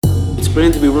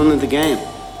brilliant to be running the game. You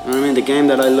know what I mean? The game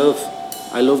that I love.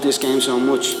 I love this game so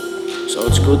much. So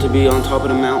it's good to be on top of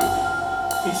the mountain.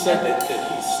 He said that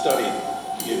he studied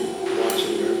you,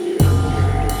 watching your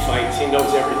fights. He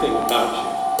knows everything about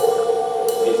you.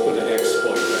 He's going to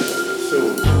exploit that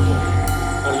soon.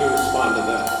 How do you respond to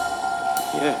that?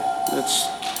 Yeah, let's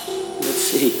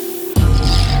see.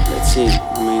 Let's see.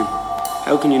 I mean,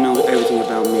 how can you know everything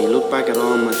about me? Look back at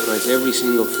all my fights. Every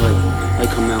single fight, I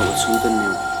come out with something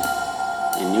new.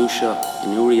 A new shot, a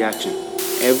new reaction.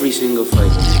 Every single fight.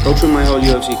 Go through my whole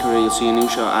UFC career, you'll see a new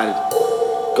shot added.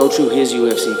 Go through his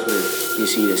UFC career, you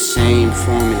see the same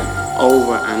formula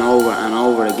over and over and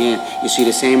over again. You see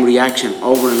the same reaction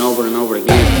over and over and over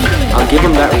again. I'll give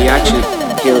him that reaction.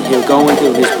 He'll go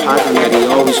into his pattern that he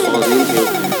always falls into,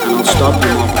 and I'll stop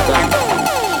him off of that.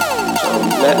 So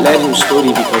let him study,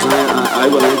 because I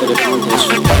will enter the contest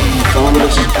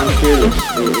formless and fearless.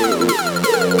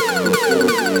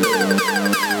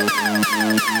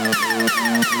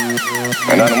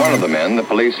 And on one of the men, the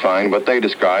police find what they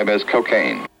describe as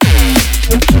cocaine.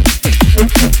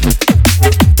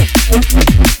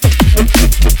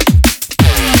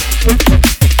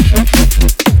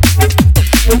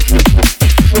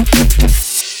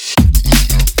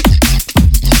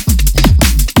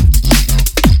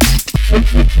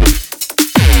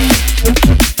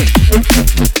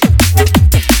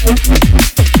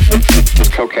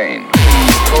 Cocaine. Cocaine.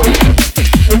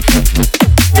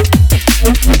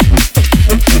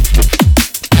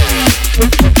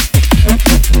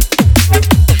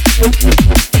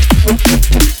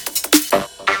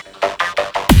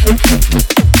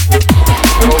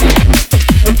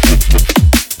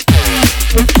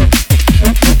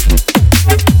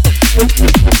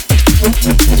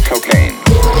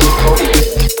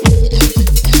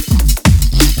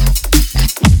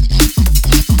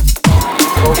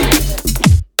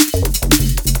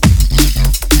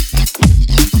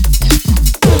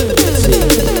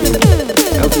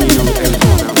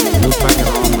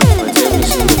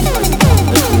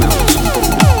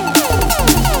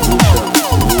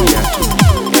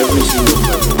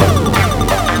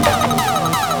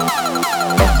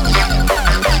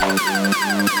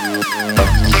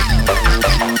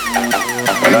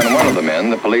 And on one of the men,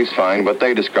 the police find what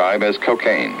they describe as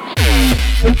cocaine.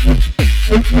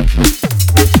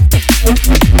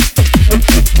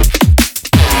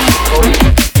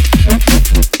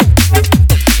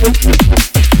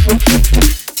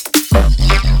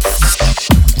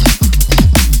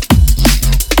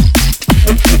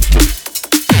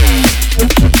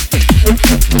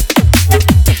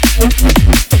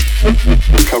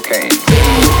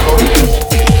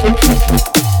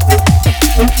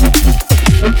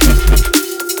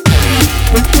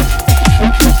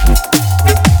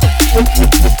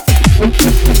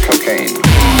 Cocaine.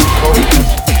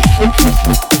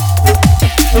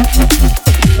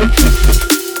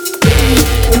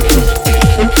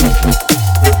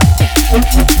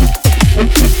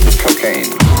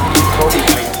 Cocaine.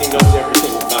 He knows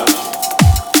everything about you.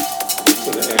 He's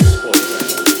going to exploit that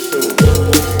soon.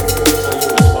 How do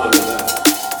you respond to that?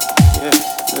 Yeah,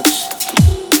 let's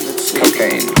see.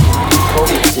 Cocaine.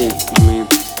 Let's see. I mean,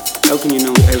 how can you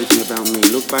know everything about me?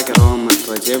 Look back at all my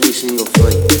fights. Every single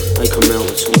fight, I come out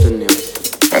with something new.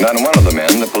 And on one of the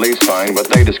men, the police find what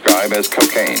they describe as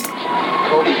cocaine.